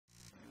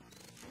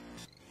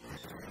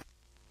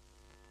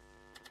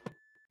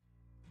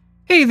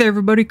Hey there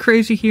everybody,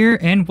 Crazy here,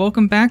 and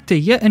welcome back to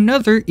yet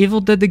another Evil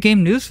Dead the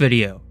Game news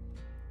video.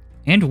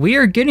 And we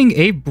are getting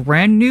a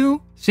brand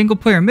new single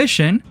player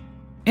mission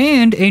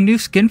and a new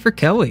skin for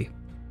Kelly.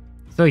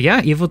 So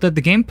yeah, Evil Dead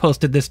the Game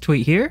posted this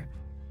tweet here,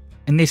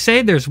 and they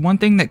say there's one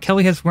thing that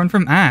Kelly has learned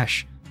from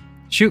Ash.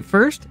 Shoot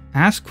first,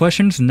 ask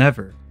questions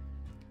never.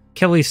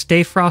 Kelly's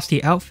Stay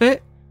Frosty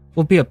outfit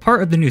will be a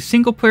part of the new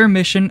single player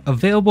mission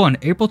available on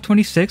April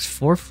 26th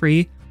for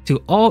free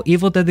to all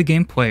Evil Dead the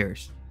Game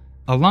players,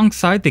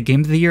 alongside the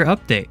Game of the Year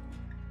update.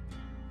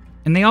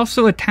 And they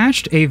also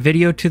attached a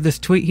video to this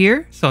tweet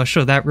here, so I'll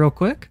show that real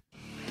quick.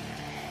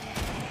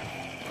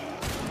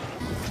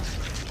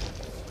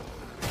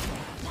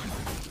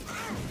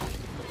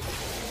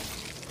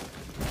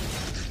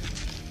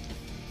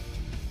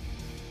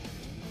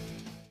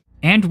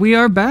 And we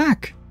are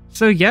back!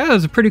 So yeah, it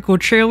was a pretty cool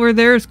trailer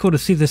there. It's cool to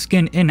see the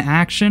skin in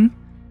action.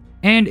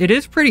 And it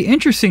is pretty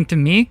interesting to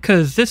me,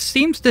 because this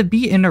seems to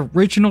be an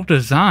original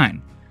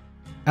design.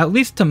 At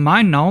least to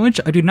my knowledge,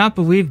 I do not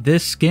believe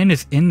this skin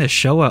is in the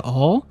show at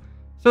all.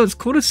 So it's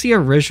cool to see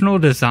original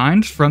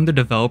designs from the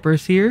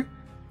developers here.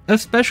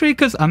 Especially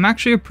because I'm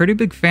actually a pretty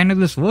big fan of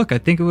this look. I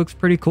think it looks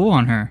pretty cool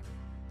on her.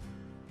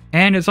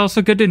 And it's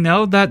also good to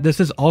know that this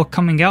is all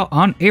coming out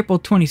on April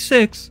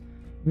 26th,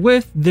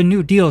 with the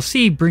new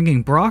DLC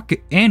bringing Brock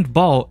and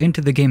Ball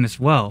into the game as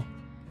well.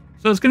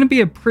 So it's going to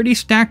be a pretty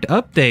stacked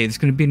update. It's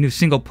going to be a new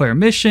single player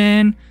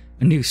mission,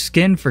 a new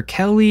skin for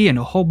Kelly, and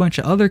a whole bunch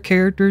of other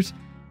characters,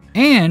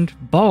 and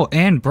Ball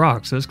and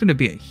Brock. So it's going to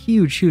be a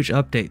huge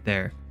update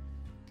there.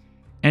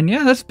 And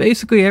yeah, that's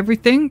basically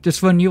everything.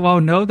 Just letting you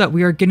all know that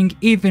we are getting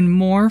even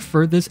more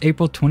for this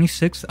April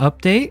 26th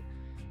update.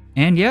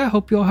 And yeah,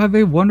 hope you all have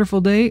a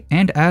wonderful day,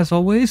 and as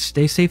always,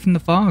 stay safe in the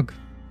fog.